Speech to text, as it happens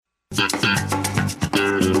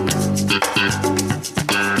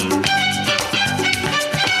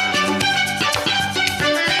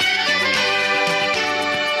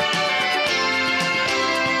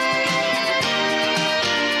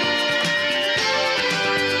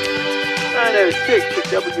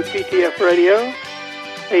WPTF Radio,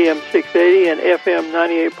 AM 680 and FM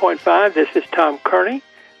 98.5. This is Tom Kearney,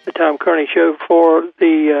 the Tom Kearney Show for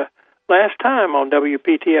the last time on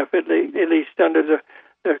WPTF, at least under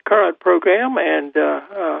the current program, and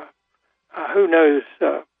who knows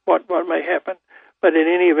what may happen. But in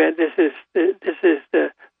any event, this is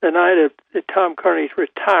the night of Tom Kearney's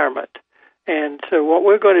retirement. And so what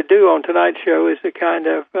we're going to do on tonight's show is a kind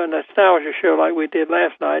of a nostalgia show like we did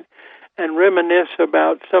last night, and reminisce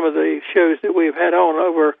about some of the shows that we've had on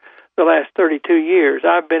over the last 32 years.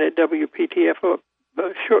 I've been at WPTF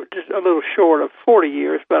just a little short of 40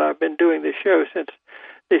 years, but I've been doing this show since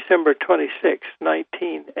December 26,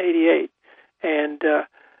 1988. And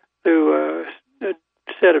through a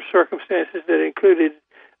set of circumstances that included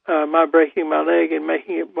my breaking my leg and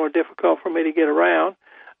making it more difficult for me to get around,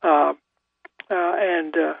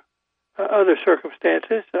 and other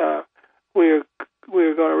circumstances, we're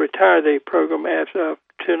going to retire the program as of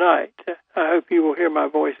tonight. I hope you will hear my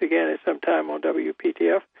voice again at some time on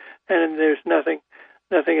WPTF, and there's nothing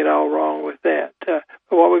at all wrong with that. But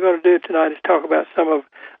what we're going to do tonight is talk about some of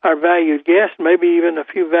our valued guests, maybe even a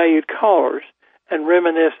few valued callers, and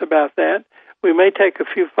reminisce about that. We may take a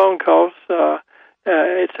few phone calls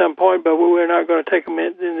at some point, but we're not going to take them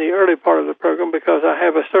in the early part of the program because I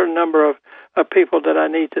have a certain number of people that I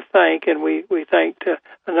need to thank, and we thanked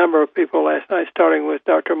a number of people last night, starting with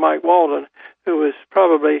Dr. Mike Walden, who was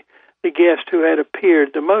probably the guest who had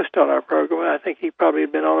appeared the most on our program. I think he probably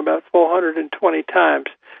had been on about 420 times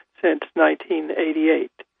since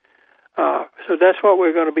 1988. So that's what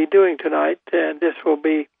we're going to be doing tonight, and this will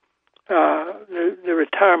be the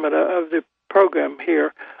retirement of the program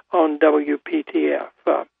here on WPTF.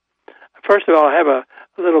 First of all, I have a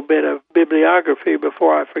little bit of bibliography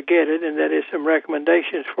before I forget it, and that is some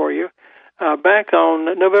recommendations for you. Back on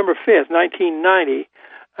November 5th, 1990,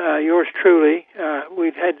 yours truly,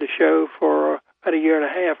 we'd had the show for about a year and a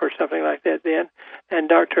half or something like that then, and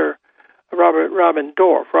Dr. Robert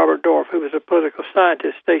Dorff, who was a political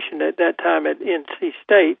scientist stationed at that time at NC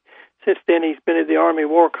State. Since then, he's been at the Army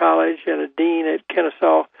War College and a dean at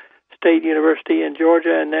Kennesaw State University in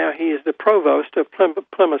Georgia, and now he is the provost of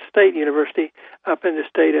Plymouth State University up in the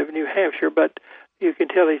state of New Hampshire. But you can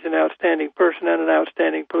tell he's an outstanding person and an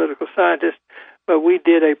outstanding political scientist. But we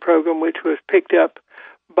did a program which was picked up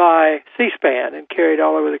by C-SPAN and carried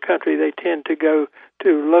all over the country. They tend to go to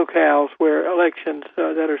locales where elections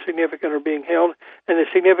that are significant are being held, and the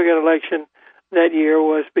significant election that year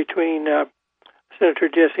was between Senator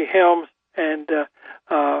Jesse Helms and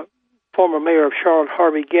former mayor of Charlotte,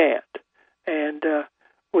 Harvey Gantt. And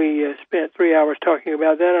we spent 3 hours talking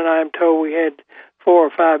about that, and I am told we had 4 or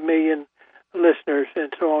 5 million listeners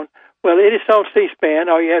and so on. Well, it is on C-SPAN.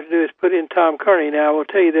 All you have to do is put in Tom Kearney. Now, I will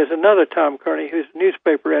tell you there's another Tom Kearney who's a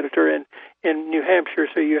newspaper editor in New Hampshire,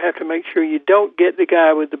 so you have to make sure you don't get the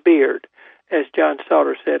guy with the beard, as John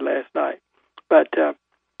Sauter said last night. But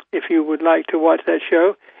if you would like to watch that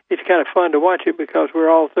show, it's kind of fun to watch it because we're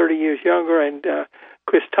all 30 years younger, and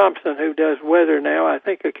Chris Thompson, who does weather now, I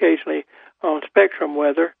think occasionally on Spectrum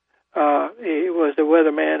Weather, he was the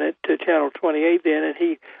weatherman at Channel 28 then, and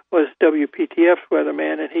he was WPTF's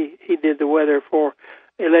weatherman, and he did the weather for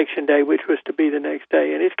Election Day, which was to be the next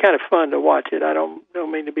day. And it's kind of fun to watch it. I don't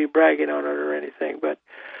mean to be bragging on it or anything, but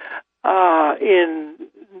in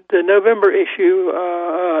the November issue,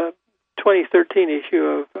 2013 issue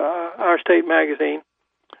of Our State magazine,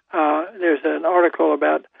 there's an article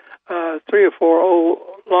about 3 or 4 old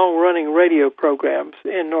long-running radio programs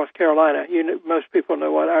in North Carolina. Most people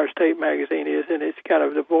know what Our State magazine is, and it's kind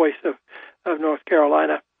of the voice of North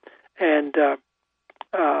Carolina. And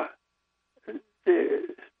I'm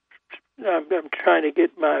trying to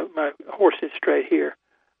get my horses straight here.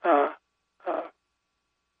 But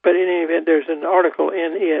in any event, there's an article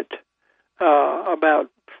in it about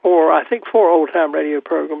 4 old-time radio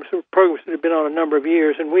programs that have been on a number of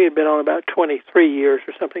years, and we had been on about 23 years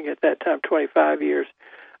or something at that time, 25 years.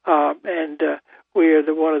 And we are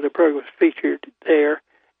one of the programs featured there,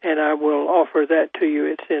 and I will offer that to you.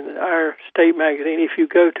 It's in Our State magazine. If you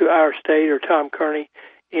go to Our State or Tom Kearney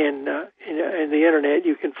in the Internet,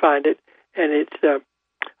 you can find it. And it's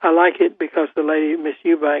I like it because the lady, Miss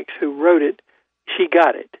Eubanks, who wrote it, she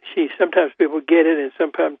got it. Sometimes people get it, and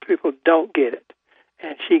sometimes people don't get it.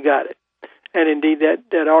 And she got it. And indeed,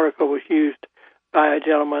 that article was used by a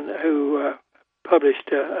gentleman who published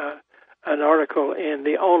an article in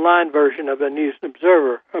the online version of the News and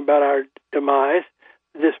Observer about our demise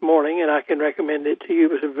this morning, and I can recommend it to you.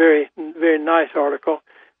 It was a very, very nice article,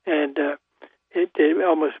 and it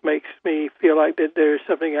almost makes me feel like that there is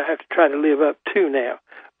something I have to try to live up to now.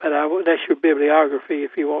 But that's your bibliography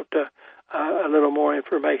if you want a little more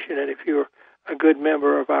information, and if you're a good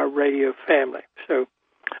member of our radio family. So,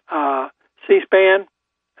 C-SPAN,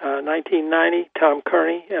 1990, Tom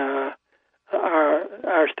Kearney,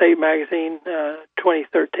 our state magazine,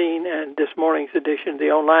 2013, and this morning's edition,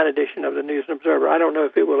 the online edition of the News and Observer. I don't know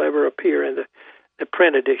if it will ever appear in the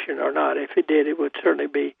print edition or not. If it did, it would certainly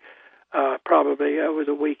be probably over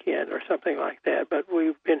the weekend or something like that. But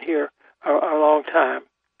we've been here a long time,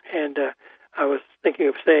 and I was thinking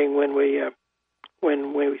of saying when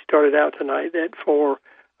we started out tonight that for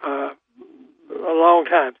a long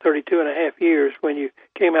time, 32 and a half years, when you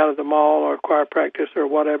came out of the mall or choir practice or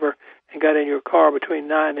whatever and got in your car between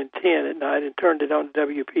 9 and 10 at night and turned it on to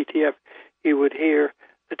WPTF, you would hear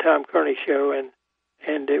the Tom Kearney Show,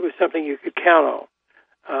 and it was something you could count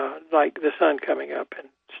on, like the sun coming up and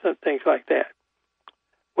some things like that.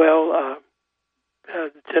 Well,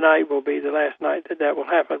 tonight will be the last night that will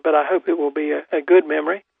happen, but I hope it will be a good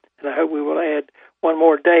memory, and I hope we will add one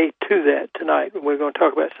more day to that tonight. We're going to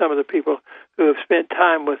talk about some of the people who have spent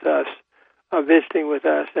time with us, visiting with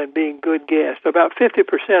us, and being good guests. About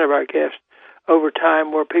 50% of our guests over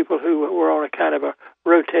time were people who were on a kind of a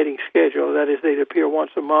rotating schedule. That is, they'd appear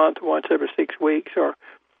once a month, once every 6 weeks, or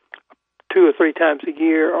 2 or 3 times a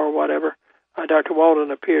year, or whatever. Dr.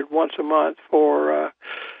 Walden appeared once a month for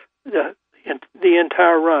the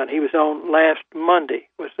entire run. He was on last Monday,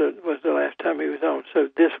 was the last time he was on. So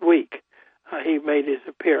this week, he made his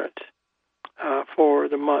appearance for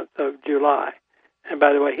the month of July. And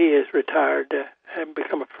by the way, he is retired and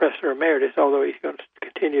become a professor emeritus, although he's going to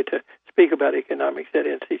continue to speak about economics at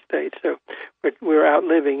NC State. So we're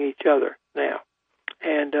outliving each other now.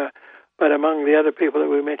 And but among the other people that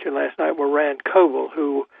we mentioned last night were Rand Coble,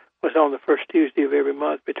 who was on the first Tuesday of every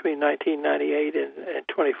month between 1998 and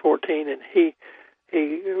 2014, and he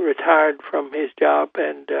retired from his job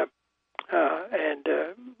and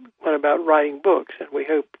went about writing books, and we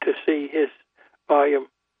hope to see his volume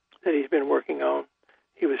that he's been working on.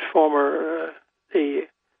 He was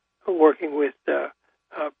working with a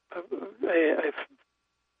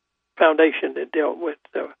foundation that dealt with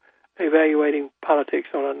evaluating politics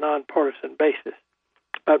on a nonpartisan basis.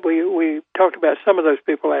 But we talked about some of those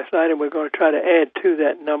people last night, and we're going to try to add to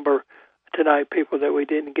that number tonight people that we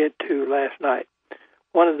didn't get to last night.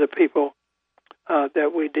 One of the people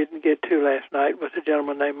that we didn't get to last night was a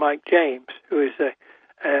gentleman named Mike James, who is a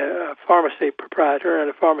pharmacy proprietor and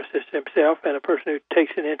a pharmacist himself, and a person who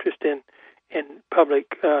takes an interest in public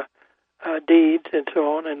deeds and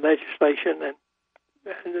so on, and legislation and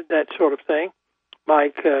that sort of thing.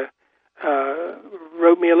 Mike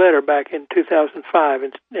wrote me a letter back in 2005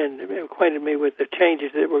 and acquainted me with the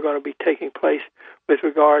changes that were going to be taking place with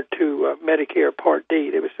regard to Medicare Part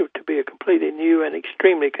D. It was to be a completely new and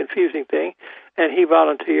extremely confusing thing, and he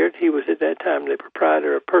volunteered. He was at that time the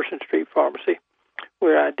proprietor of Person Street Pharmacy,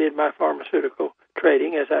 where I did my pharmaceutical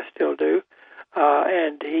trading, as I still do,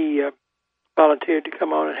 and he volunteered to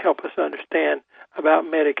come on and help us understand about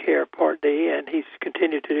Medicare Part D, and he's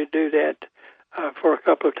continued to do that for a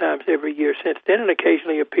couple of times every year since then, and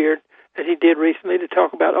occasionally appeared, as he did recently, to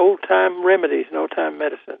talk about old-time remedies and old-time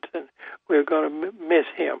medicines, and we're going to miss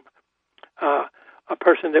him. A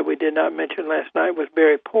person that we did not mention last night was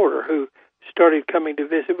Barry Porter, who started coming to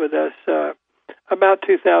visit with us about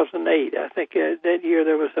 2008. I think that year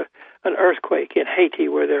there was an earthquake in Haiti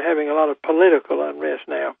where they're having a lot of political unrest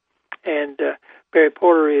now, and Barry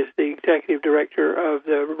Porter is the executive director of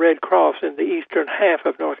the Red Cross in the eastern half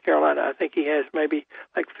of North Carolina. I think he has maybe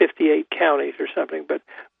like 58 counties or something, but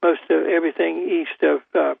most of everything east of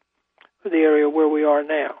the area where we are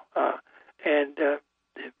now. And the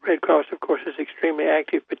Red Cross, of course, is extremely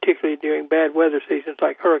active, particularly during bad weather seasons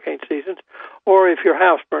like hurricane seasons, or if your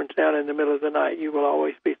house burns down in the middle of the night, you will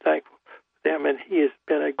always be thankful for them. And he has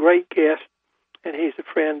been a great guest, and he's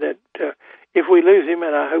a friend that if we lose him,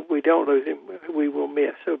 and I hope we don't lose him, we will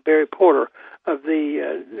miss. So Barry Porter of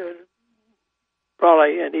the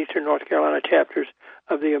Raleigh and Eastern North Carolina chapters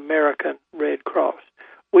of the American Red Cross.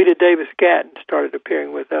 Weta Davis-Gatton started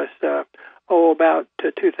appearing with us about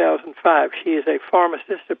 2005. She is a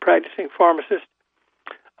pharmacist, a practicing pharmacist,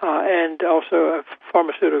 and also a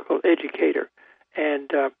pharmaceutical educator.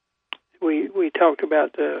 And we talked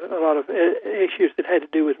about a lot of issues that had to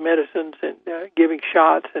do with medicines and giving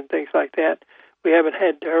shots and things like that. We haven't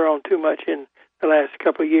had her on too much in the last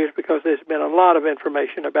couple of years because there's been a lot of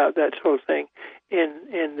information about that sort of thing in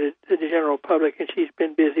the general public, and she's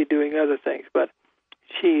been busy doing other things. But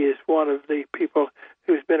she is one of the people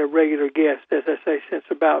who's been a regular guest, as I say, since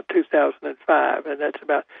about 2005, and that's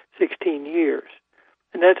about 16 years.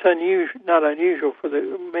 And that's not unusual for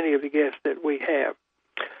many of the guests that we have.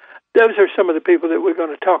 Those are some of the people that we're going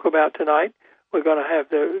to talk about tonight. We're going to have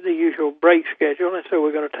the usual break schedule, and so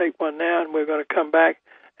we're going to take one now, and we're going to come back.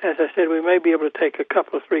 As I said, we may be able to take a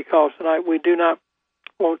couple of 3 calls tonight. We do not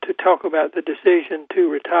want to talk about the decision to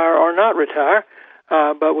retire or not retire,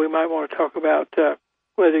 but we might want to talk about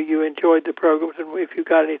whether you enjoyed the programs and if you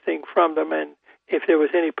got anything from them, and if there was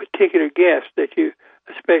any particular guest that you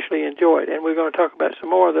especially enjoyed. And we're going to talk about some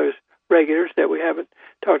more of those regulars that we haven't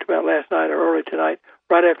talked about last night or early tonight,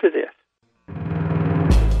 right after this.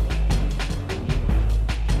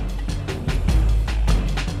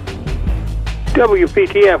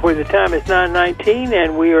 WPTF, where the time is 9:19,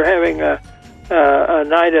 and we are having a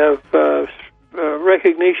night of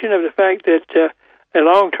recognition of the fact that a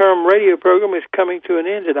long-term radio program is coming to an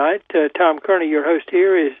end tonight. Tom Kearney, your host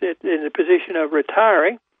here, is in the position of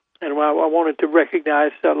retiring, and I wanted to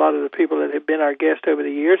recognize a lot of the people that have been our guests over the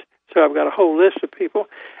years, so I've got a whole list of people,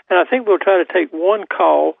 and I think we'll try to take one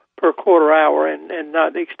call per quarter hour and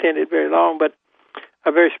not extend it very long, but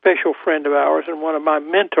a very special friend of ours and one of my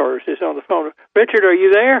mentors is on the phone. Richard, are you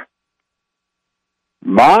there?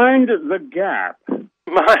 Mind the Gap.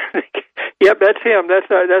 Yep, that's him. That's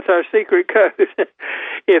our secret code.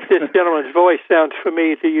 If this gentleman's voice sounds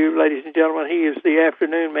familiar to you, ladies and gentlemen, he is the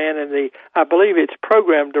afternoon man and I believe it's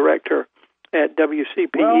program director at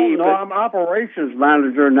WCPE. Well, no, I'm operations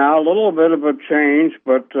manager now. A little bit of a change,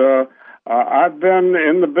 but I've been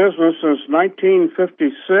in the business since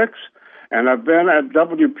 1956. And I've been at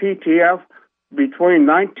WPTF between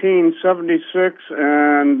 1976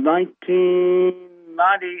 and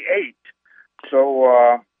 1998.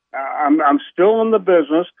 So I'm still in the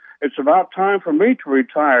business. It's about time for me to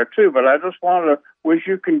retire, too. But I just wanted to wish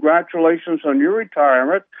you congratulations on your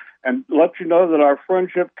retirement and let you know that our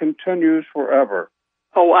friendship continues forever.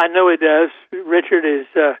 Oh, I know it does. Richard is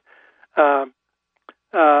a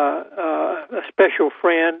special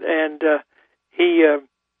friend, and he...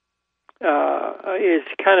 is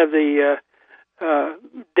kind of the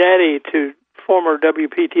daddy to former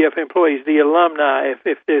WPTF employees, the alumni.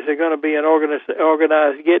 If there's going to be an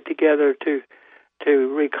organized get-together to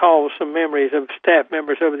recall some memories of staff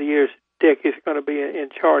members over the years, Dick is going to be in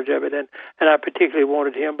charge of it. And I particularly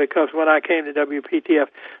wanted him because when I came to WPTF,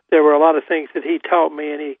 there were a lot of things that he taught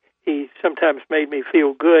me, and he sometimes made me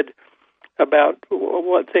feel good about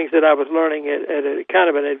what things that I was learning at a kind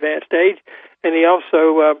of an advanced age. And he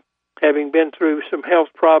also... having been through some health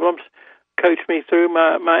problems, coached me through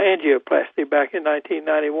my angioplasty back in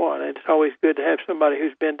 1991. It's always good to have somebody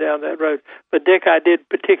who's been down that road. But, Dick, I did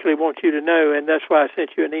particularly want you to know, and that's why I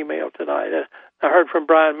sent you an email tonight. I heard from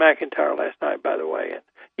Brian McIntyre last night, by the way. And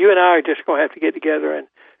you and I are just going to have to get together and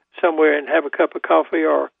somewhere and have a cup of coffee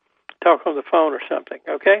or talk on the phone or something,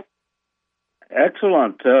 okay?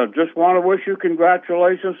 Excellent. Just want to wish you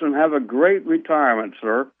congratulations and have a great retirement,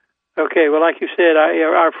 sir. Okay, well, like you said,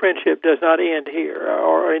 our friendship does not end here,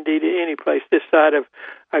 or indeed any place this side of,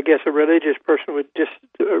 I guess, a religious person would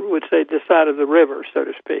say this side of the river, so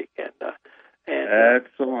to speak. And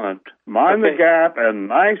excellent. Mind the Gap, and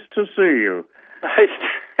nice to see you.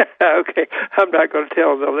 Okay, I'm not going to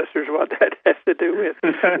tell the listeners what that has to do with.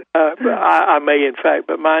 But I may, in fact,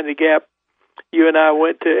 but Mind the Gap. You and I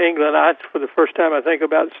went to England. For the first time, I think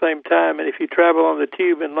about the same time. And if you travel on the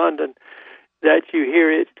tube in London, that you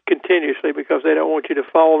hear it continuously because they don't want you to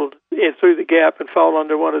fall in through the gap and fall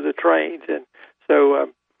under one of the trains. And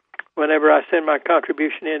so whenever I send my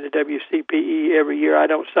contribution in to WCPE every year, I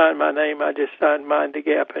don't sign my name. I just sign Mind the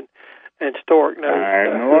Gap, and Stork knows. I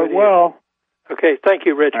know it well. Okay, thank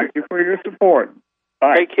you, Richard. Thank you for your support.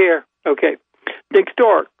 Bye. Take care. Okay. Dick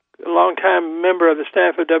Stork, a longtime member of the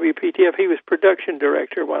staff of WPTF. He was production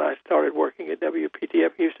director when I started working at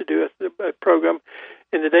WPTF. He used to do a program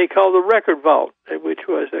in the day called the Record Vault, which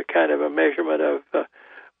was a kind of a measurement of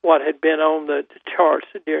what had been on the charts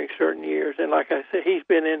during certain years. And like I said, he's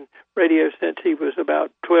been in radio since he was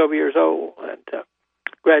about 12 years old, and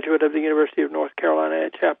graduate of the University of North Carolina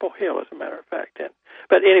at Chapel Hill, as a matter of fact.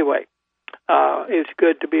 But anyway, it's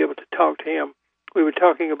good to be able to talk to him. We were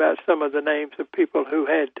talking about some of the names of people who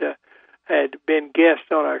had been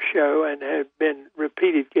guests on our show and had been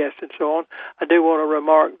repeated guests and so on. I do want to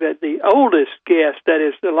remark that the oldest guest, that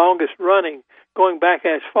is the longest running, going back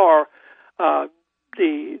as far,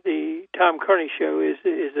 the Tom Kearney Show is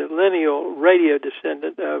a lineal radio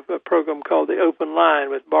descendant of a program called The Open Line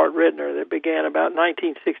with Bart Rittner that began about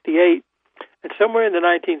 1968. And somewhere in the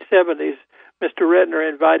 1970s, Mr. Rittner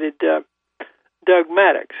invited Doug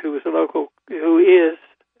Maddox,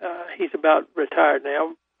 he's about retired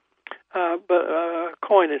now, but a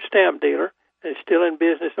coin and stamp dealer, and is still in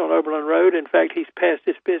business on Oberlin Road. In fact, he's passed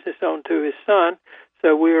his business on to his son.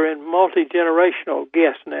 So we're in multi-generational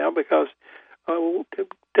guests now because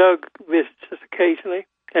Doug visits us occasionally,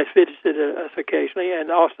 has visited us occasionally,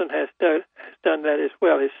 and Austin has done that as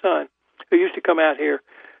well. His son, who used to come out here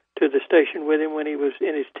to the station with him when he was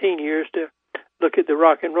in his teen years to look at the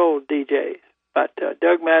rock and roll DJs. But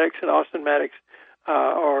Doug Maddox and Austin Maddox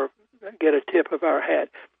get a tip of our hat.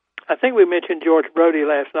 I think we mentioned George Brody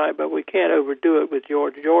last night, but we can't overdo it with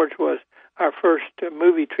George. George was our first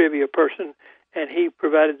movie trivia person, and he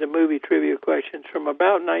provided the movie trivia questions from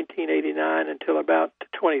about 1989 until about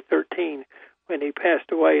 2013 when he passed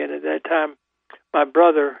away. And at that time, my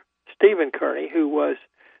brother, Stephen Kearney, who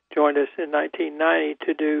joined us in 1990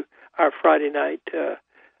 to do our Friday night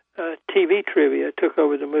TV trivia, took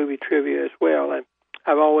over the movie trivia as well. And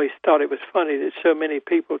I've always thought it was funny that so many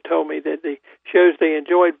people told me that the shows they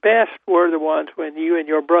enjoyed best were the ones when you and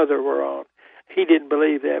your brother were on. He didn't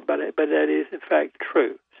believe that, but that is, in fact,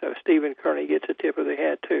 true. So Stephen Kearney gets a tip of the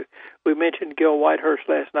hat, too. We mentioned Gil Whitehurst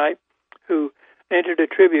last night, who entered a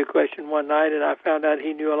trivia question one night, and I found out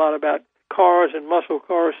he knew a lot about cars and muscle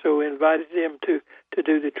cars, so we invited him to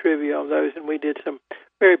do the trivia on those, and we did some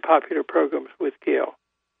very popular programs with Gil.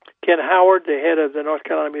 Ken Howard, the head of the North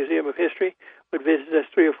Carolina Museum of History, would visit us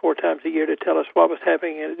 3 or 4 times a year to tell us what was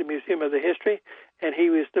happening at the Museum of the History, and he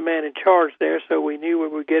was the man in charge there, so we knew we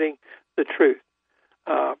were getting the truth.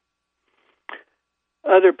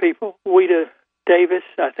 Other people, Weta Davis,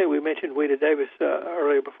 I think we mentioned Weta Davis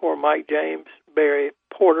earlier before, Mike James, Barry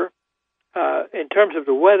Porter. In terms of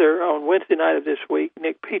the weather, on Wednesday night of this week,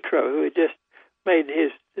 Nick Petro, who had just made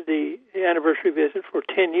the anniversary visit for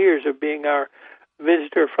 10 years of being our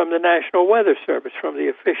visitor from the National Weather Service, from the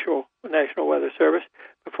official National Weather Service.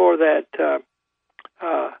 Before that,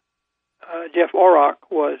 Jeff Orrock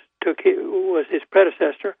was his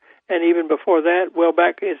predecessor, and even before that, well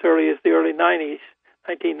back as early as the early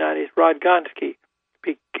 1990s, Rod Gonski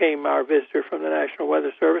became our visitor from the National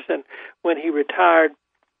Weather Service. And when he retired,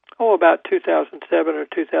 about 2007 or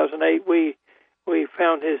 2008, we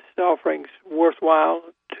found his offerings worthwhile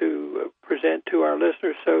to present to our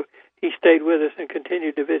listeners. So he stayed with us and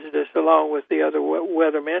continued to visit us along with the other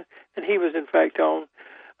weathermen. And he was, in fact, on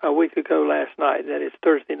a week ago last night. That is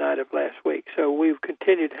Thursday night of last week. So we've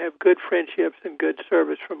continued to have good friendships and good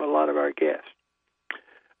service from a lot of our guests.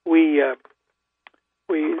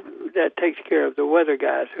 That takes care of the weather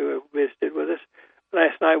guys who have visited with us.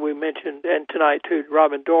 Last night we mentioned, and tonight too,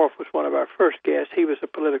 Robin Dorff was one of our first guests. He was a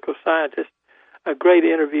political scientist. A great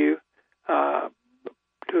interview to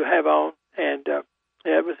have on, and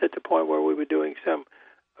it was at the point where we were doing some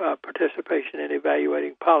participation in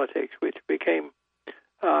evaluating politics, which became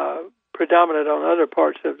predominant on other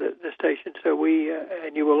parts of the station. So we,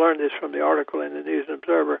 and you will learn this from the article in the News and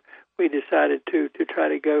Observer, we decided to try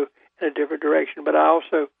to go in a different direction. But I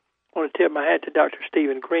also want to tip my hat to Dr.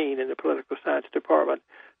 Stephen Green in the Political Science Department,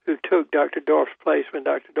 who took Dr. Dorff's place when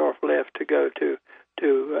Dr. Dorff left to go to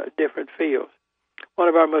different fields. One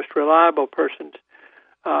of our most reliable persons,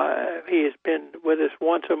 he has been with us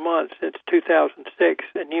once a month since 2006,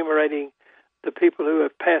 enumerating the people who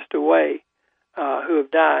have passed away, who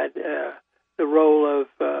have died, the role of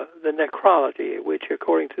the necrology, which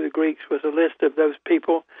according to the Greeks was a list of those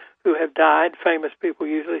people who have died, famous people,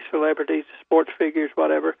 usually celebrities, sports figures,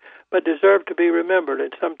 whatever, but deserve to be remembered,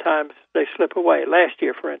 and sometimes they slip away. Last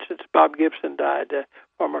year, for instance, Bob Gibson died,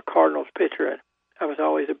 former Cardinals pitcher, and I was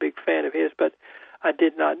always a big fan of his, but I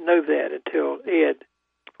did not know that until Ed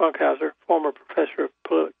Funkhauser, former professor of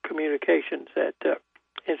communications at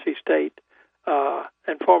NC State,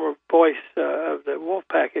 and former voice of the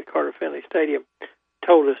Wolfpack at Carter Finley Stadium,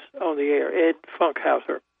 told us on the air. Ed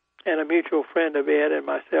Funkhauser, and a mutual friend of Ed and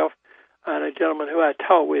myself, and a gentleman who I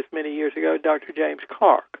taught with many years ago, Dr. James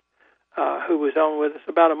Clark, who was on with us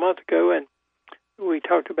about a month ago, and we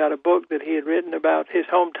talked about a book that he had written about his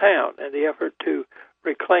hometown and the effort to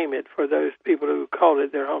reclaim it for those people who called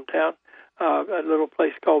it their hometown, a little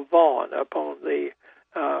place called Vaughn up on the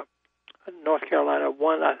North Carolina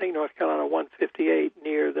 158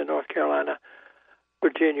 near the North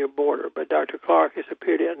Carolina-Virginia border. But Dr. Clark has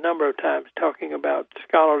appeared a number of times talking about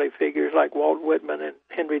scholarly figures like Walt Whitman and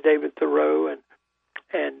Henry David Thoreau and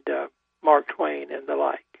Mark Twain and the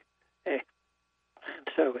like. And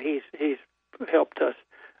so he's helped us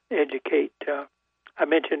educate I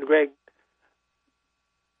mentioned Greg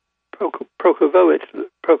Prokopowicz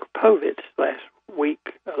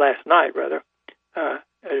last night.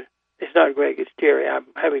 It's not Greg, it's Jerry. I'm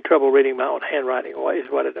having trouble reading my own handwriting, is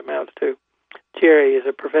what it amounts to. Jerry is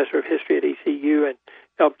a professor of history at ECU and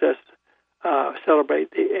helped us celebrate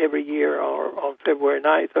every year on February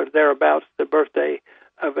 9th or thereabouts the birthday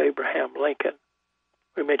of Abraham Lincoln.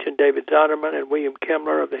 We mentioned David Zonderman and William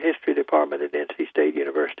Kemmler of the history department at NC State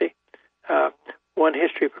University. One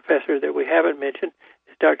history professor that we haven't mentioned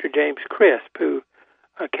is Dr. James Crisp, who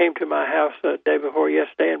came to my house the day before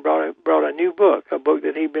yesterday and brought a new book, a book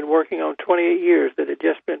that he'd been working on 28 years that had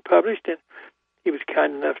just been published, and he was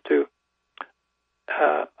kind enough to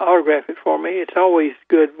autograph it for me. It's always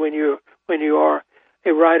good when you are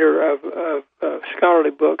a writer of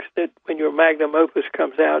scholarly books that when your magnum opus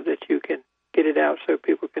comes out that you can get it out so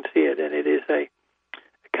people can see it, and it is a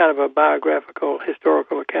kind of a biographical,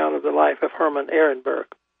 historical account of the life of Herman Ehrenberg.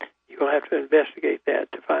 You'll have to investigate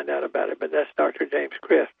that to find out about it, but that's Dr. James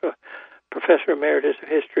Crisp, Professor Emeritus of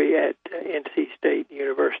History at NC State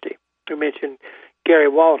University. We mentioned Gary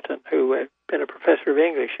Walton, who had been a professor of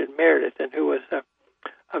English at Meredith and who was a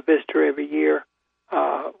visitor every year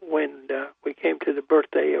when we came to the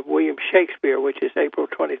birthday of William Shakespeare, which is April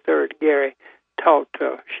 23rd. Gary taught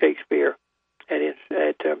Shakespeare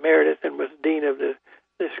at Meredith and was dean of the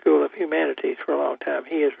School of Humanities for a long time.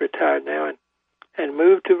 He is retired now and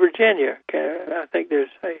moved to Virginia. I think there's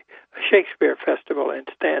a Shakespeare festival in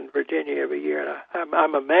Stanton, Virginia every year, and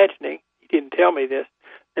I'm imagining, he didn't tell me this,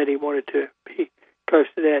 that he wanted to be close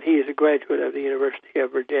to that. He is a graduate of the University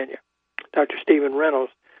of Virginia. Dr. Stephen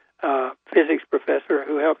Reynolds, physics professor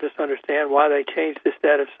who helped us understand why they changed the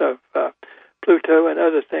status of Pluto and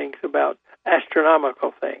other things about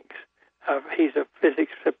astronomical things. He's a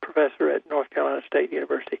physics professor at North Carolina State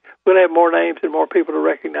University. We'll have more names and more people to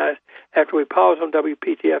recognize after we pause on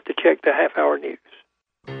WPTF to check the half-hour news.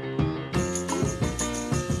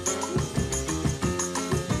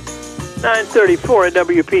 9:34 at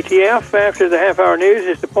WPTF. After the half-hour news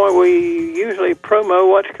is the point we usually promo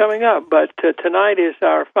what's coming up. But tonight is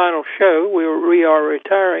our final show. We are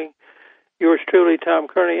retiring yours truly, Tom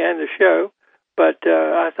Kearney, and the show. But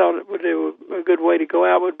I thought a good way to go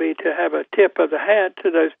out would be to have a tip of the hat to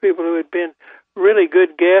those people who had been really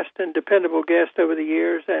good guests and dependable guests over the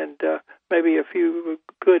years, and maybe a few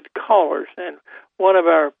good callers. And one of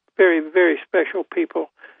our very, very special people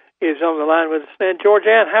is on the line with us. And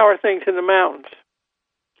Georgianne, how are things in the mountains?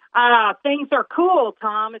 Things are cool,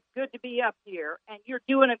 Tom. It's good to be up here. And you're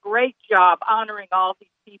doing a great job honoring all these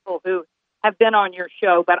people who have been on your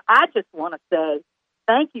show. But I just want to say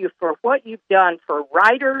thank you for what you've done for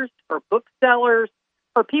writers, for booksellers,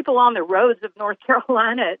 for people on the roads of North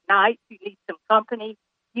Carolina at night who need some company.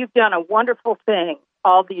 You've done a wonderful thing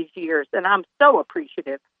all these years, and I'm so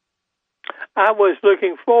appreciative. I was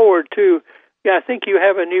looking forward to, I think you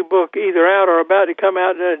have a new book either out or about to come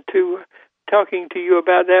out to talking to you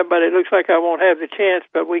about that, but it looks like I won't have the chance,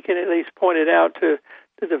 but we can at least point it out to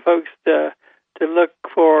the folks to look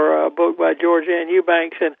for a book by Georgianne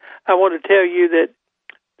Eubanks. And I want to tell you that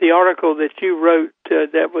the article that you wrote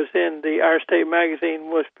that was in the Our State magazine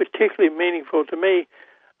was particularly meaningful to me.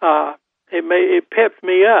 It pepped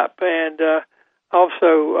me up, and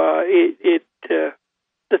also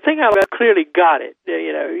the thing I clearly got it.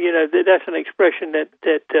 That's an expression that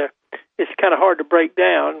it's kind of hard to break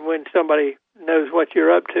down when somebody knows what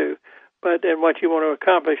you're up to, and what you want to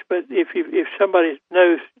accomplish. But if somebody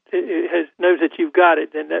knows that you've got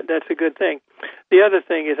it, then that's a good thing. The other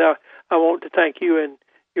thing is I want to thank you and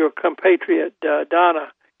your compatriot Donna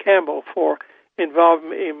Campbell for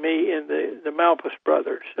involving me in the Malpass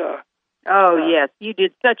brothers. Yes, you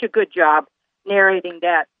did such a good job narrating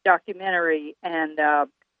that documentary, and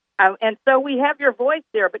so we have your voice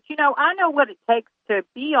there. But I know what it takes to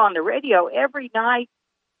be on the radio every night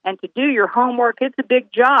and to do your homework. It's a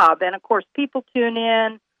big job, and of course, people tune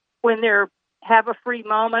in when they're have a free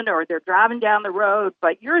moment or they're driving down the road.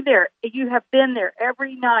 But you're there; you have been there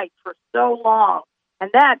every night for so long. And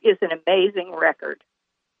that is an amazing record.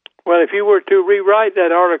 Well, if you were to rewrite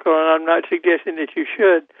that article, and I'm not suggesting that you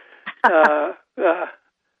should,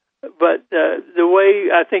 but the way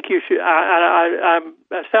I think you should, I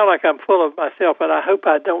sound like I'm full of myself, and I hope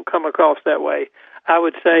I don't come across that way. I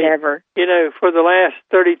would say, never. For the last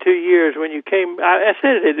 32 years, when you came, I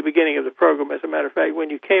said it at the beginning of the program, as a matter of fact, when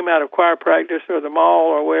you came out of choir practice or the mall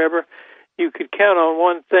or wherever, you could count on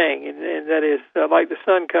one thing, and that is, like the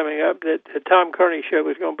sun coming up, that the Tom Kearney Show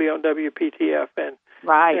was going to be on WPTF, and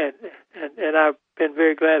right, and I've been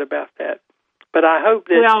very glad about that. But I hope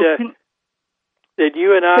that that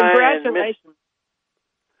you and I, congratulations.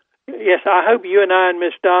 Yes, I hope you and I and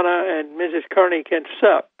Miss Donna and Mrs. Kearney can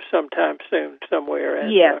sup sometime soon somewhere.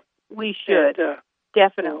 And, yes, we should.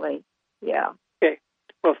 Definitely. Yeah. Okay.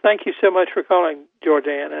 Well, thank you so much for calling,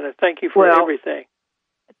 Georgianne, and thank you for everything.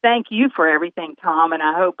 Thank you for everything, Tom, and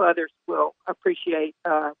I hope others will appreciate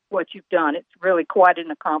what you've done. It's really quite an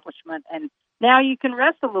accomplishment, and now you can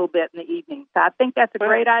rest a little bit in the evenings. I think that's a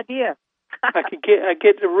great idea. I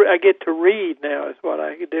get to read now is what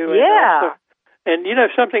I do. Yeah. And you know,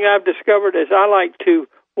 something I've discovered is I like to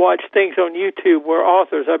watch things on YouTube where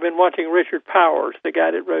authors. I've been watching Richard Powers, the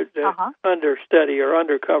guy that wrote the Understudy or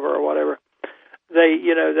Undercover or whatever.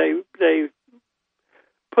 They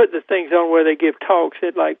put the things on where they give talks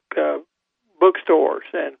at like bookstores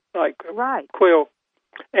and like Quill,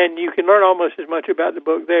 and you can learn almost as much about the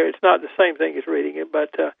book there. It's not the same thing as reading it, but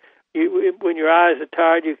when your eyes are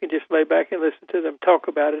tired, you can just lay back and listen to them talk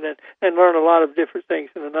about it and learn a lot of different things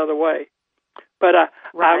in another way. But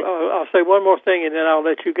I'll say one more thing, and then I'll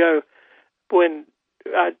let you go. When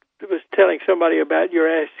I was telling somebody about your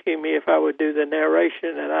asking me if I would do the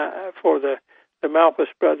narration and for the Malpass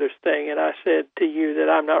Brothers thing, and I said to you that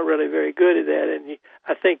I'm not really very good at that, and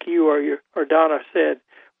I think you or Donna said,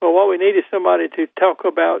 well, what we need is somebody to talk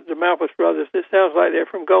about the Malpass Brothers. It sounds like they're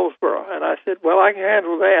from Goldsboro. And I said, well, I can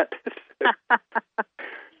handle that.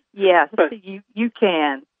 Yes, but, you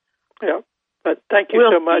can. Yeah, but thank you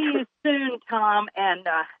so much. We'll see you soon, Tom, and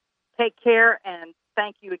take care, and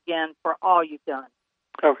thank you again for all you've done.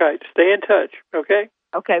 Okay, stay in touch, okay?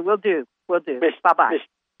 Okay, we'll do. Bye-bye. Miss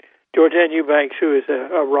Georgianne Eubanks, who is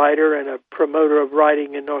a writer and a promoter of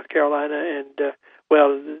writing in North Carolina, and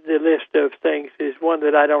the list of things is one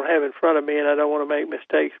that I don't have in front of me, and I don't want to make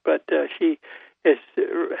mistakes, but she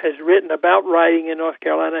has written about writing in North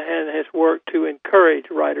Carolina and has worked to encourage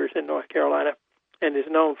writers in North Carolina and is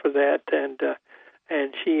known for that,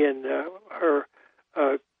 and she and her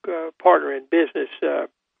partner in business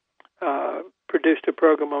produced a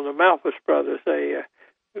program on the Malpass Brothers, a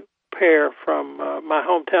pair from my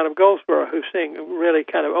hometown of Goldsboro who sing really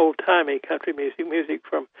kind of old-timey country music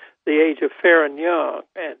from the age of Farron Young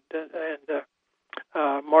and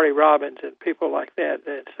Marty Robbins and people like that.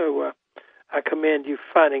 And so I commend you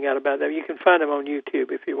finding out about them. You can find them on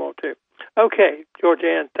YouTube if you want to. Okay,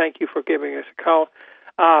 Georgianne, thank you for giving us a call.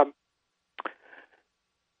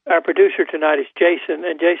 Our producer tonight is Jason.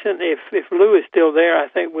 And Jason, if Lou is still there, I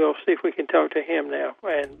think we'll see if we can talk to him now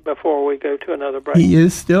and before we go to another break. He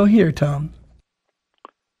is still here, Tom.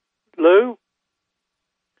 Lou?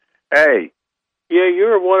 Hey. Yeah,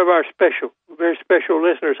 you're one of our very special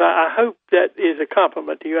listeners. I hope that is a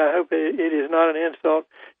compliment to you. I hope it is not an insult.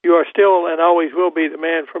 You are still and always will be the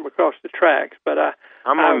man from across the tracks. But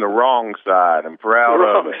I'm on the wrong side. I'm proud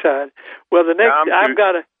of it. The wrong side. Well, the next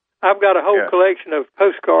I've got a whole collection of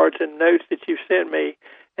postcards and notes that you've sent me,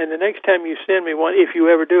 and the next time you send me one, if you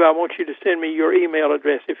ever do, I want you to send me your email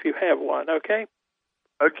address if you have one, okay?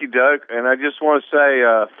 Okie doke, and I just want to say,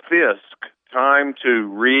 Fisk, time to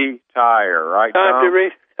retire, right, Tom?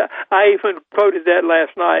 I even quoted that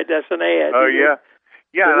last night. That's an ad. Oh, yeah?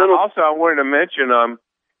 Yeah, and also I wanted to mention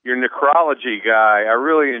your necrology guy. I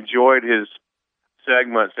really enjoyed his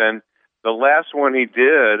segments, and the last one he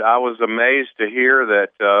did, I was amazed to hear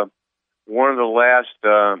that one of the last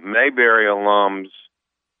Mayberry alums,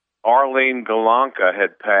 Arlene Galanka,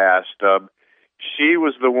 had passed. She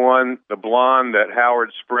was the blonde that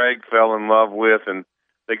Howard Sprague fell in love with, and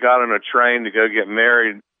they got on a train to go get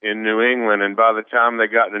married in New England, and by the time they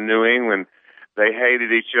got to New England, they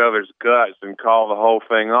hated each other's guts and called the whole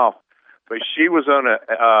thing off. But she was on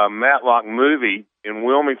a Matlock movie in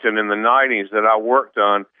Wilmington in the 90s that I worked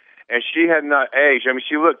on, and she had not aged. I mean,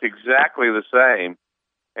 she looked exactly the same.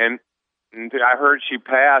 And I heard she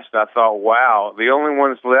passed. I thought, wow, the only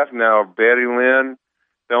ones left now are Betty Lynn,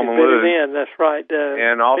 Thelma Lou. Betty Lynn, that's right.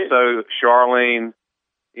 And also Charlene,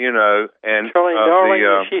 and Charlene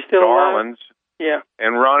Darling, she's still Darlings. Alive? Yeah.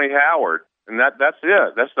 And Ronnie Howard. And that's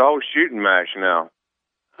it. That's the whole shooting match now.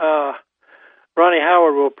 Ronnie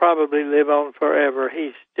Howard will probably live on forever.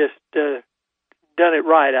 He's just done it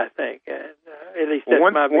right, I think. At least that's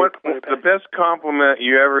my viewpoint. The best compliment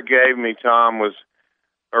you ever gave me, Tom, was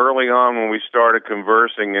early on when we started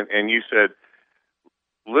conversing, and you said,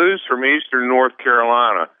 Lou's from Eastern North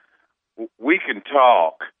Carolina. We can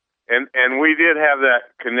talk. And we did have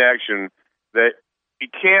that connection that it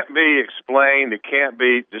can't be explained, it can't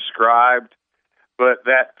be described, but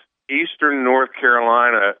that Eastern North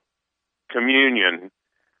Carolina communion,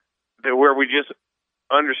 that where we just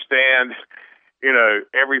understand,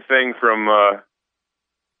 everything from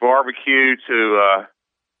barbecue to,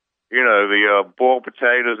 the boiled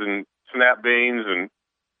potatoes and snap beans and,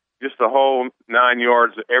 just the whole 9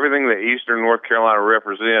 yards, everything that Eastern North Carolina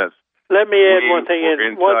represents. Let me add one thing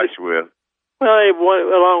in touch with. Well,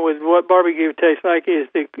 along with what barbecue tastes like is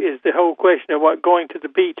the whole question of what going to the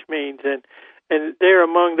beach means, and they're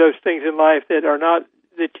among those things in life that are not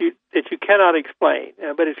that you cannot explain.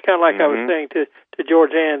 But it's kind of like I was saying to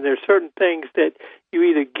George Ann. There's certain things that you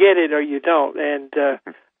either get it or you don't, and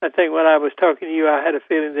I think when I was talking to you, I had a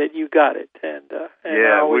feeling that you got it, and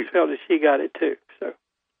I always felt that she got it too. So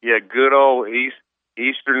yeah, good old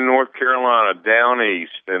Eastern North Carolina, down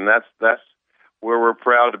east, and that's where we're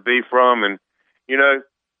proud to be from, and you know,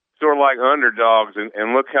 sort of like underdogs,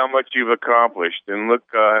 and look how much you've accomplished, and look,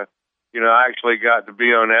 I actually got to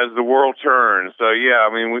be on As the World Turns. So yeah,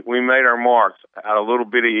 I mean, we made our marks out of little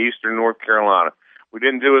bitty Eastern North Carolina. We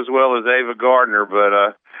didn't do as well as Ava Gardner,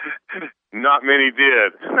 but not many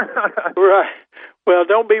did. Right. Well,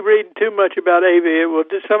 don't be reading too much about Ava.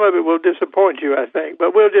 Some of it will disappoint you, I think,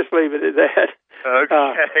 but we'll just leave it at that.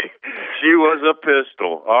 Okay. She was a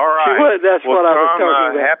pistol. All right. She was. That's what I was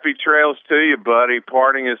talking about. Happy trails to you, buddy.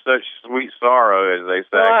 Parting is such sweet sorrow, as they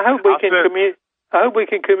say. Well, I hope we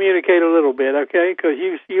can communicate a little bit, okay? Because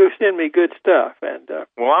you send me good stuff, and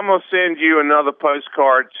well, I'm gonna send you another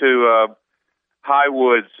postcard to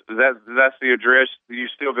Highwoods. That's the address. You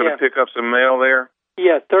still gonna pick up some mail there?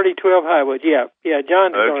 Yeah, 3012 Highwood. Yeah.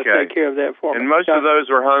 John's going to take care of that for me. And most of those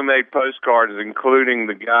were homemade postcards, including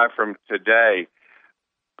the guy from today,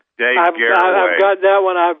 Dave Garraway. I've got that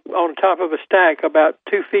one on top of a stack about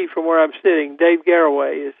 2 feet from where I'm sitting. Dave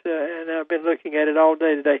Garraway is, and I've been looking at it all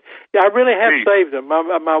day today. Yeah, I really have saved them.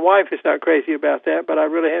 My wife is not crazy about that, but I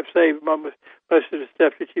really have saved most of the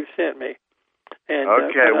stuff that you've sent me. And,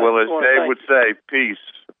 okay, well, as Dave would say, peace.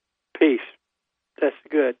 Peace. That's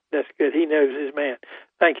good. He knows his man.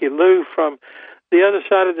 Thank you. Lou from the other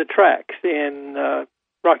side of the tracks in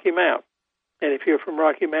Rocky Mount. And if you're from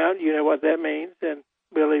Rocky Mount, you know what that means, and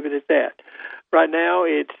we'll leave it at that. Right now,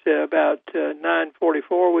 it's about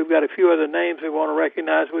 9:44. We've got a few other names we want to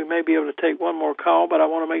recognize. We may be able to take one more call, but I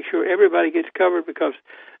want to make sure everybody gets covered because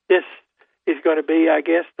this is going to be, I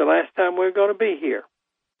guess, the last time we're going to be here.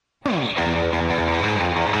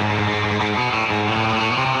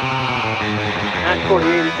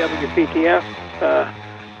 9:48 WPTF.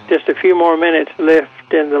 Just a few more minutes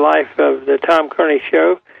left in the life of the Tom Kearney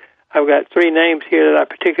Show. I've got 3 names here that I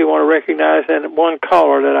particularly want to recognize and one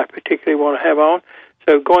caller that I particularly want to have on.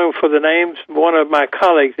 So going for the names, one of my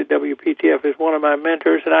colleagues at WPTF is one of my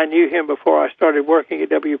mentors, and I knew him before I started working at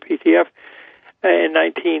WPTF in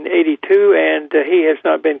 1982, and he has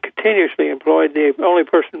not been continuously employed. The only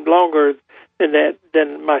person longer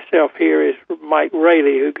than myself here is Mike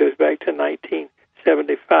Raley, who goes back to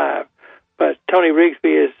 1975. But Tony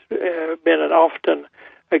Rigsby has been often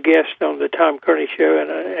a guest on the Tom Kearney Show,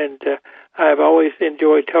 and I've always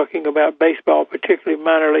enjoyed talking about baseball, particularly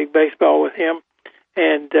minor league baseball, with him.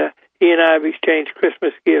 And he and I have exchanged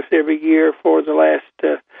Christmas gifts every year for the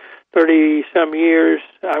last 30-some years.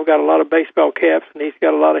 I've got a lot of baseball caps, and he's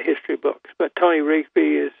got a lot of history books. But Tony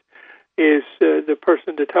Rigsby is the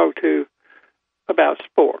person to talk to about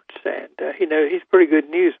sports, and he's a pretty good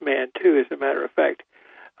newsman too, as a matter of fact.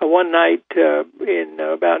 One night in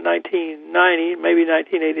about 1990, maybe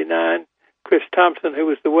 1989, Chris Thompson, who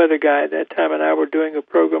was the weather guy at that time, and I were doing a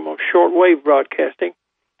program on shortwave broadcasting,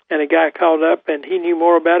 and a guy called up, and he knew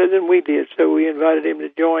more about it than we did, so we invited him to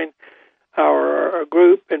join our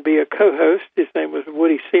group and be a co-host. His name was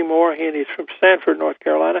Woody Seymour, and he's from Sanford, North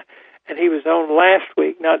Carolina, and he was on last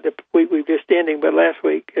week, not the week we've just ending, but last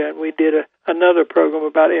week, and we did another program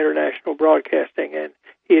about international broadcasting, and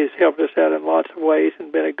he has helped us out in lots of ways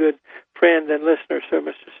and been a good friend and listener. So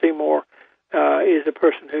Mr. Seymour is a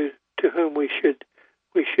person to whom we should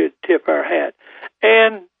tip our hat.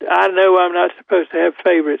 And I know I'm not supposed to have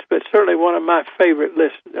favorites, but certainly one of my favorite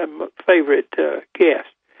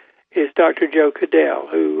guests is Dr. Joe Cadell,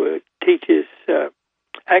 who teaches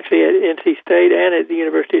actually at NC State and at the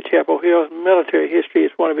University of Chapel Hill. Military history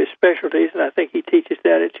is one of his specialties, and I think he teaches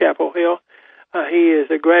that at Chapel Hill. He is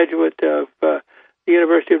a graduate of the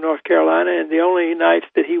University of North Carolina, and the only nights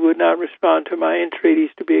that he would not respond to my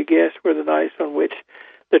entreaties to be a guest were the nights on which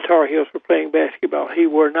the Tar Heels were playing basketball. He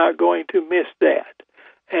were not going to miss that.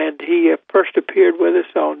 And he first appeared with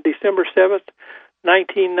us on December 7th,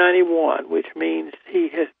 1991, which means he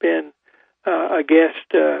has been a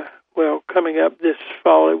guest, coming up this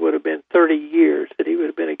fall, it would have been 30 years that he would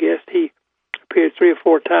have been a guest. He appeared 3 or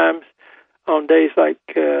 4 times on days like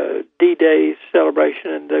D-Day's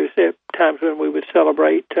celebration and those times when we would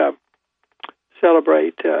celebrate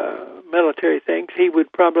military things. He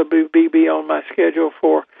would probably be on my schedule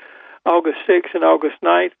for August 6th and August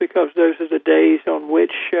 9th, because those are the days on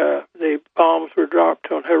which the bombs were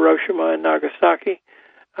dropped on Hiroshima and Nagasaki.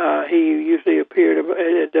 He usually appeared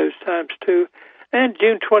at those times too. And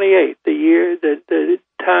June 28th, the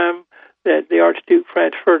time that the Archduke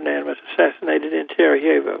Franz Ferdinand was assassinated in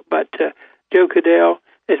Sarajevo. But Joe Cadell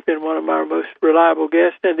has been one of our most reliable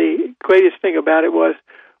guests, and the greatest thing about it was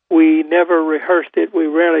we never rehearsed it. We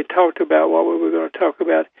rarely talked about what we were going to talk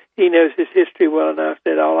about. He knows his history well enough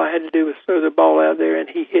that all I had to do was throw the ball out there, and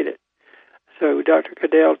he hit it. So Dr.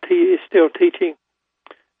 Cadell is still teaching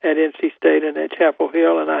at NC State and at Chapel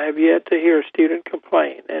Hill, and I have yet to hear a student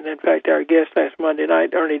complain. And in fact, our guest last Monday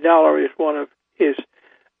night, Ernie Dollar, is one of his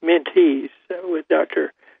mentees, with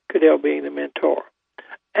Dr. Cadell being the mentor.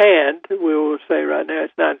 And we will say right now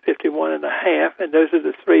it's 9:51 and a half, and those are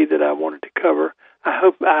the three that I wanted to cover. I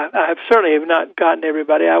hope I have certainly have not gotten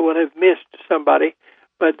everybody. I would have missed somebody,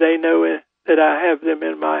 but they know that I have them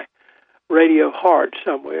in my radio heart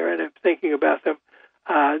somewhere, and I'm thinking about them.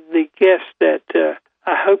 The guest that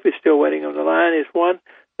I hope is still waiting on the line is one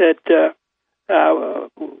that I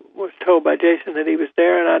was told by Jason that he was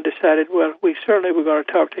there, and I decided, well, we certainly were going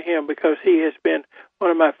to talk to him because he has been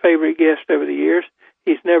one of my favorite guests over the years.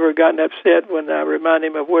 He's never gotten upset when I remind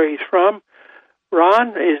him of where he's from.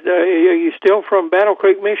 Ron, are you still from Battle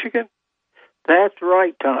Creek, Michigan? That's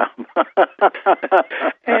right, Tom.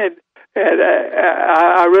 and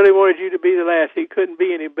I really wanted you to be the last. He couldn't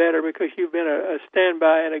be any better because you've been a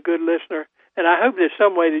standby and a good listener. And I hope there's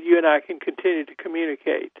some way that you and I can continue to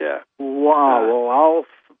communicate. Wow. Well, I'll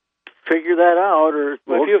figure that out.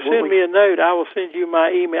 Well, if you'll send me a note, I will send you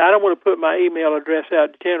my email. I don't want to put my email address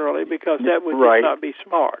out generally because that would just not be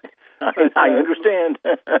smart. But, I understand.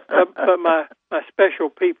 but my special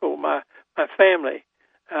people, my family,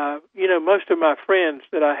 most of my friends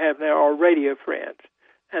that I have now are radio friends,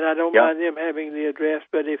 and I don't mind them having the address.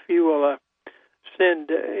 But if you will send,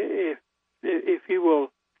 if you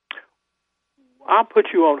will, I'll put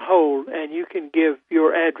you on hold, and you can give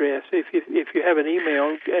your address. If you have an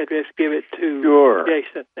email address, give it to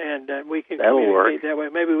Jason, and we can communicate that way.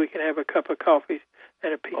 Maybe we can have a cup of coffee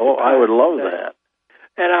and a piece of pie. I would love that.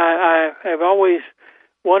 And I have always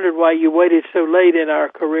wondered why you waited so late in our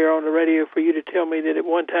career on the radio for you to tell me that at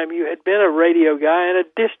one time you had been a radio guy and a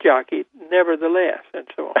disc jockey, nevertheless, and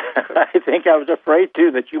so on. I think I was afraid,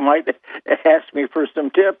 too, that you might ask me for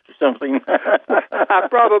some tips or something. I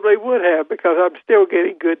probably would have, because I'm still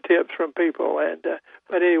getting good tips from people. And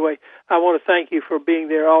but anyway, I want to thank you for being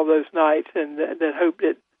there all those nights, and that hope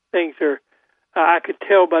that things are, I could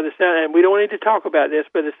tell by the sound, and we don't need to talk about this,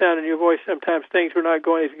 but the sound in your voice, sometimes things were not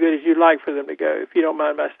going as good as you'd like for them to go, if you don't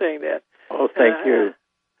mind my saying that. Oh, thank you.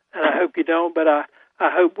 And I hope you don't, but I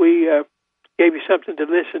hope we gave you something to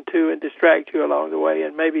listen to and distract you along the way,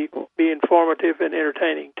 and maybe be informative and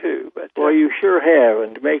entertaining, too. But well, you sure have,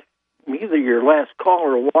 and to make me your last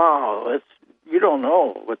caller, wow, you don't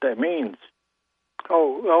know what that means.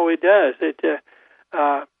 Oh, it does.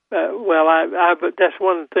 Well, that's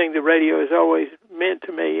one thing the radio has always meant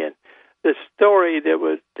to me, and the story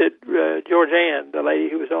that George Ann, the lady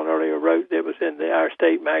who was on earlier, wrote that was in Our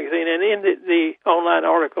State magazine, and in the online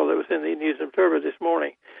article that was in the News Observer this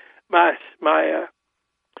morning. My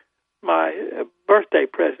birthday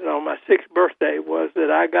present on my 6th birthday was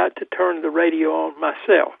that I got to turn the radio on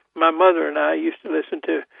myself. My mother and I used to listen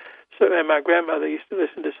to, and my grandmother used to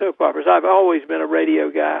listen to soap operas. I've always been a radio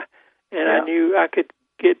guy, and I knew I could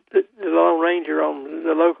get the Lone Ranger on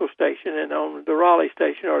the local station and on the Raleigh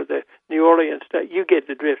station or the New Orleans station. You get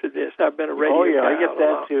the drift of this. I've been a radio guy. Oh, yeah, I get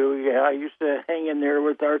that, too. Yeah, I used to hang in there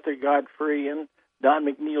with Arthur Godfrey and Don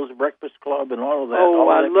McNeil's Breakfast Club and all of that. Oh,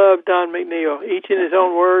 I love Don McNeil. Each in his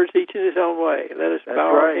own words, each in his own way. Let us bow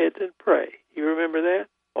our heads and pray. You remember that?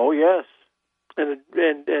 Oh, yes. And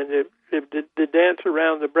the dance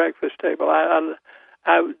around the breakfast table.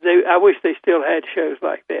 I wish they still had shows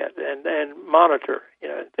like that and Monitor,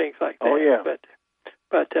 and things like that. Oh, yeah.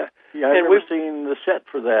 But yeah, I've never seen the set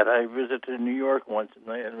for that. I visited New York once and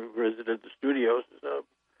visited the studios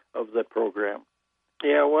of that program.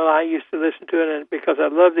 Yeah, well, I used to listen to it because I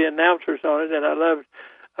loved the announcers on it, and I loved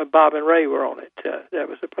Bob and Ray were on it. That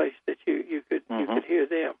was a place that you could hear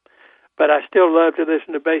them. But I still love to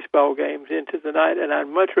listen to baseball games into the night, and I'd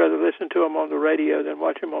much rather listen to them on the radio than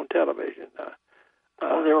watch them on television.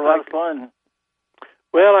 They were a lot of fun.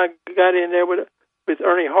 Well, I got in there with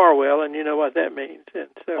Ernie Harwell, and you know what that means. And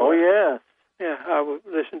so, yeah. Yeah, I would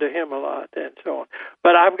listen to him a lot and so on.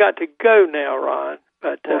 But I've got to go now, Ron.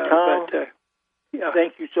 But, Tom,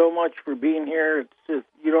 thank you so much for being here.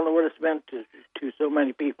 You don't know what it's meant to so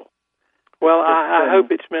many people. Well, I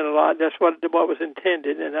hope it's meant a lot. That's what was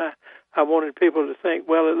intended, and I wanted people to think,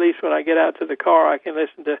 well, at least when I get out to the car, I can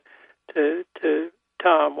listen to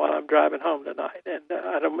Tom while I'm driving home tonight. And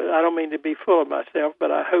I don't mean to be full of myself,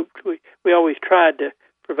 but I hoped we always tried to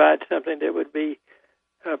provide something that would be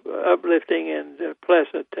uplifting and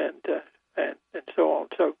pleasant and so on.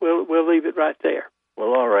 So we'll leave it right there.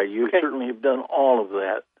 Well, all right. You certainly have done all of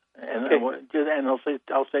that, and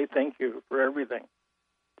I'll say thank you for everything.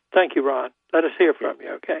 Thank you, Ron. Let us hear from you.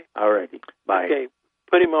 Okay. All righty. Bye. Okay.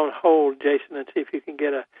 Put him on hold, Jason, and see if you can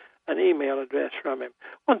get an email address from him.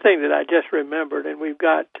 One thing that I just remembered, and we've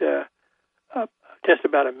got just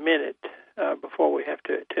about a minute before we have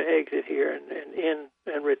to exit here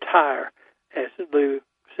and retire, as Lou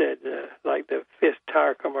said, like the Fist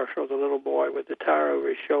tire commercial, the little boy with the tire over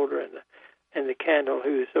his shoulder and the candle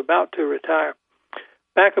who's about to retire.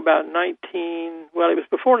 Back about it was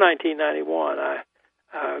before 1991, I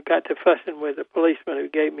got to fussing with a policeman who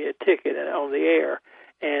gave me a ticket on the air,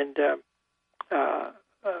 and a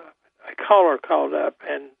caller called up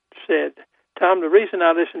and said, Tom, the reason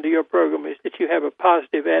I listen to your program is that you have a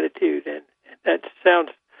positive attitude, and that sounds,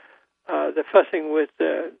 the fussing with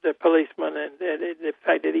the policeman and the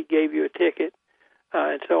fact that he gave you a ticket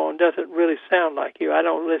and so on doesn't really sound like you. I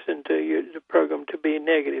don't listen to the program to be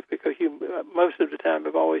negative, because you most of the time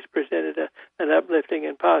have always presented an uplifting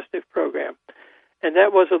and positive program. And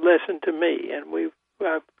that was a lesson to me, and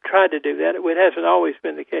I've tried to do that. It hasn't always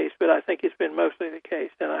been the case, but I think it's been mostly the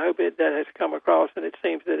case, and I hope that has come across, and it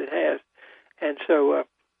seems that it has. And so,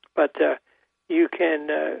 you can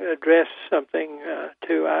address something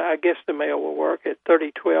to, I guess the mail will work, at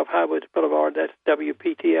 3012 Highwoods Boulevard. That's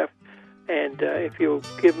WPTF. And if you'll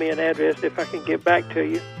give me an address, if I can get back to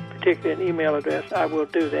you, particularly an email address, I will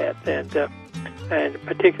do that, and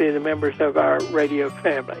particularly the members of our radio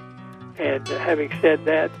family. And having said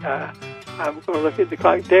that, I'm going to look at the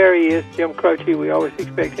clock. There he is, Jim Croce. We always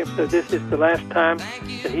expect him. So this is the last time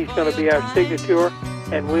that he's going to be our signature.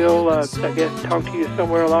 And we'll, I guess, talk to you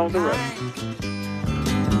somewhere along the road.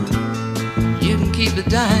 You can keep the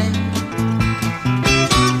dime.